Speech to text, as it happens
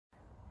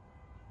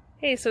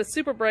Hey, so it's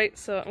super bright,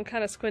 so I'm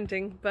kind of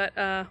squinting, but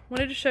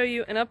wanted to show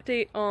you an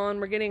update on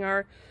we're getting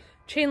our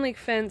chain link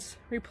fence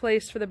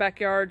replaced for the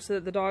backyard so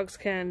that the dogs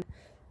can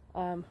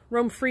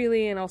roam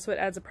freely, and also it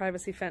adds a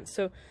privacy fence.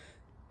 So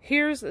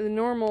here's the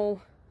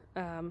normal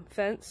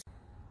fence.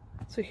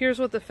 So here's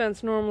what the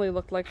fence normally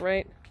looked like,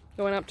 right?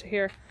 Going up to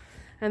here.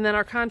 And then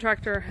our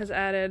contractor has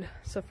added,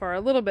 so far,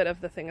 a little bit of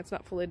the thing. It's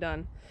not fully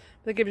done.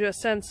 But it gives you a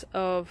sense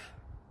of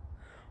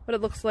what it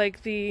looks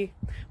like. We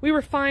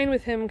were fine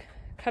with him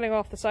cutting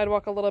off the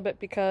sidewalk a little bit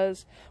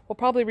because we'll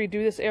probably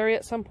redo this area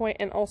at some point,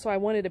 and also I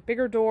wanted a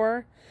bigger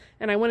door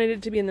and I wanted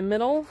it to be in the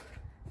middle,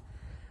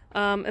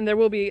 and there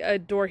will be a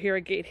door here,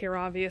 a gate here,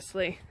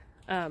 obviously,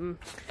 but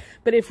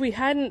if we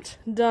hadn't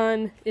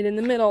done it in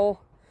the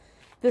middle,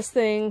 this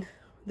thing,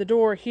 the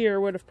door here,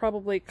 would have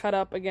probably cut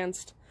up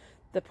against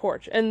the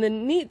porch. And the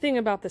neat thing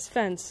about this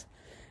fence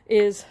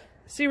is,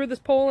 see where this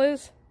pole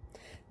is?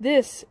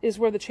 This is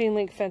where the chain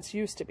link fence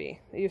used to be.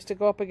 It used to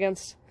go up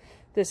against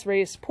this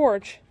raised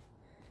porch.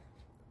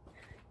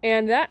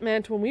 And that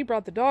meant when we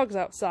brought the dogs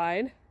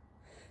outside,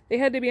 they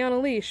had to be on a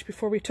leash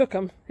before we took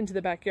them into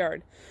the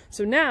backyard.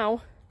 So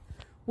now,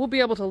 we'll be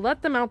able to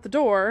let them out the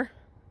door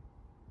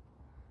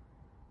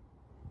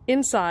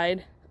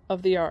inside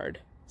of the yard.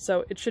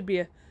 So it should be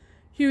a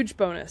huge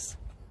bonus.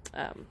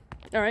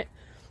 Alright.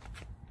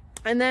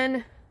 And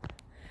then,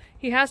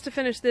 he has to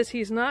finish this.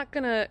 He's not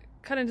going to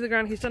cut into the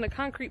ground. He's done a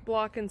concrete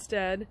block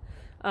instead,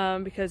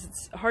 because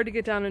it's hard to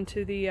get down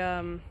into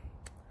the,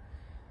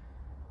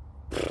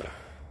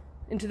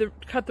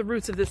 cut the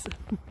roots of this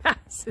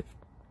massive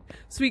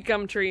sweet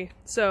gum tree.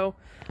 So,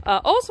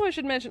 also I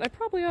should mention, I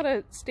probably ought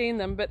to stain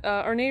them, but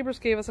our neighbors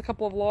gave us a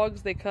couple of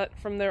logs they cut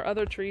from their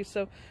other trees,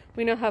 so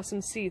we now have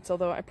some seats,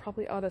 although I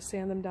probably ought to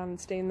sand them down and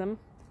stain them.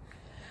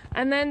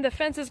 And then the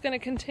fence is going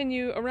to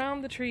continue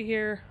around the tree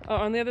here,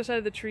 on the other side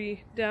of the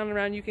tree, down and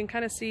around. You can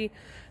kind of see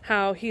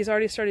how he's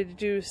already started to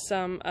do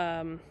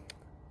some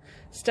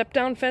step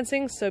down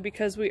fencing, so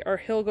because our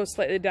hill goes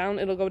slightly down,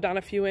 it'll go down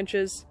a few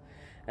inches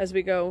as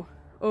we go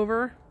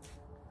over.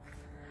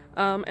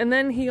 And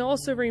then he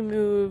also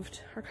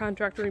removed, our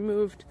contractor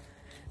removed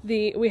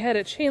we had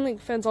a chain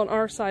link fence on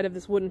our side of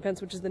this wooden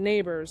fence, which is the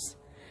neighbor's,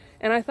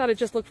 and I thought it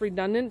just looked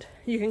redundant.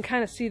 You can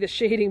kind of see the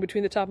shading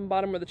between the top and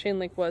bottom where the chain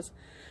link was,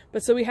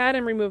 but so we had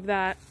him remove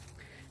that.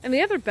 And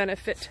the other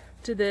benefit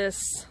to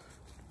this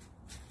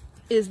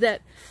is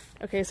that,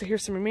 okay, so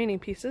here's some remaining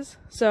pieces.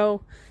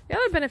 So the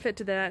other benefit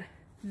to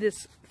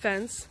this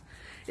fence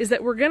is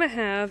that we're gonna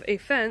have a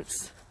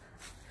fence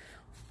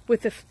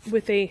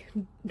with a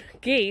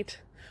gate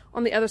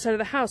on the other side of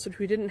the house, which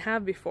we didn't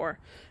have before.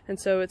 And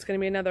so it's going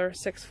to be another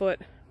 6-foot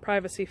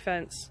privacy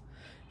fence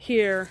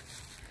here.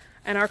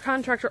 And our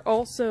contractor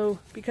also,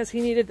 because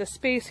he needed the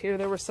space here,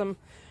 there were some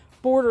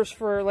borders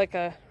for like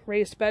a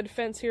raised bed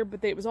fence here,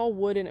 but it was all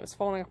wood and it was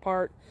falling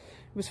apart.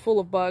 It was full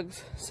of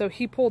bugs. So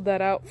he pulled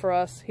that out for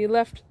us. He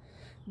left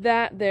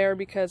that there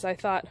because I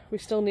thought we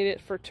still need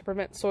it to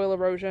prevent soil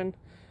erosion.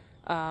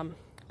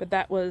 But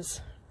that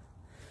was...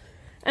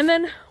 And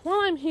then, while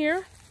I'm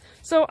here,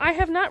 so I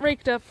have not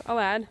raked up, I'll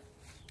add,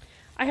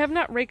 I have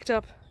not raked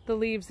up the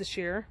leaves this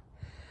year.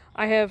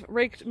 I have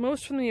raked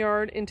most from the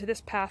yard into this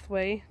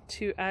pathway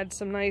to add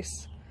some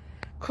nice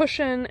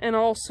cushion and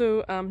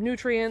also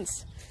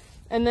nutrients.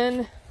 And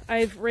then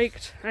I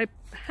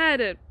had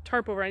a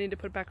tarp over, I need to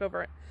put it back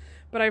over it.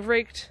 But I've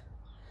raked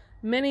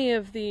many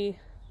of the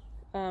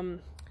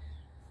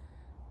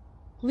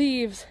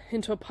leaves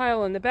into a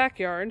pile in the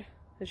backyard,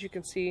 as you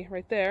can see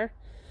right there,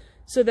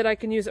 so that I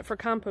can use it for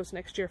compost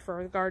next year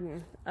for the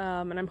garden.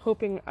 And I'm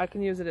hoping I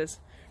can use it as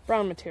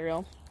brown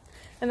material.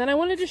 And then I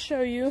wanted to show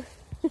you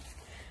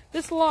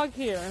this log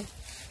here.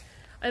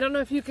 I don't know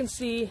if you can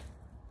see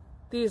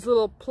these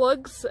little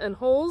plugs and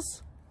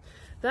holes.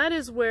 That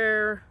is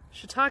where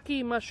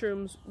shiitake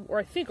mushrooms, or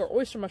I think or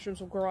oyster mushrooms,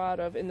 will grow out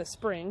of in the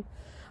spring.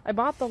 I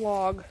bought the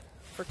log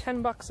for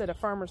 10 bucks at a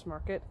farmer's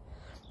market.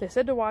 They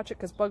said to watch it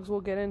because bugs will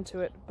get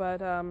into it,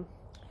 but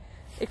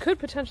it could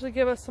potentially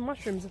give us some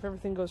mushrooms if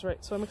everything goes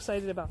right, so I'm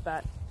excited about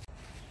that.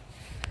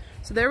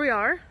 So there we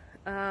are.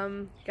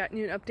 Got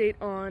you an update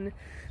on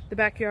the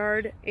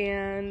backyard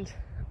and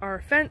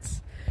our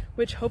fence,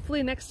 which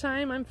hopefully next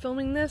time I'm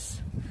filming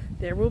this,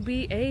 there will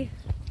be a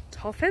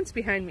tall fence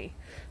behind me.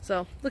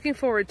 So looking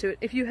forward to it.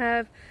 If you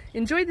have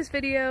enjoyed this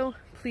video,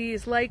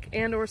 please like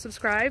and or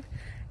subscribe,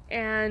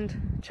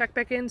 and check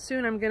back in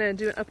soon. I'm gonna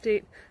do an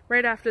update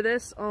right after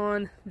this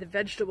on the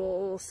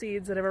vegetable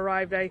seeds that have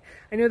arrived. I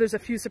know there's a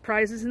few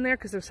surprises in there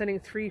because they're sending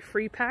 3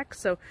 free packs,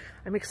 so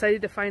I'm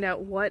excited to find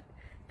out what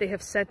they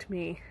have sent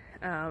me,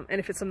 and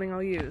if it's something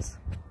I'll use.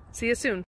 See you soon.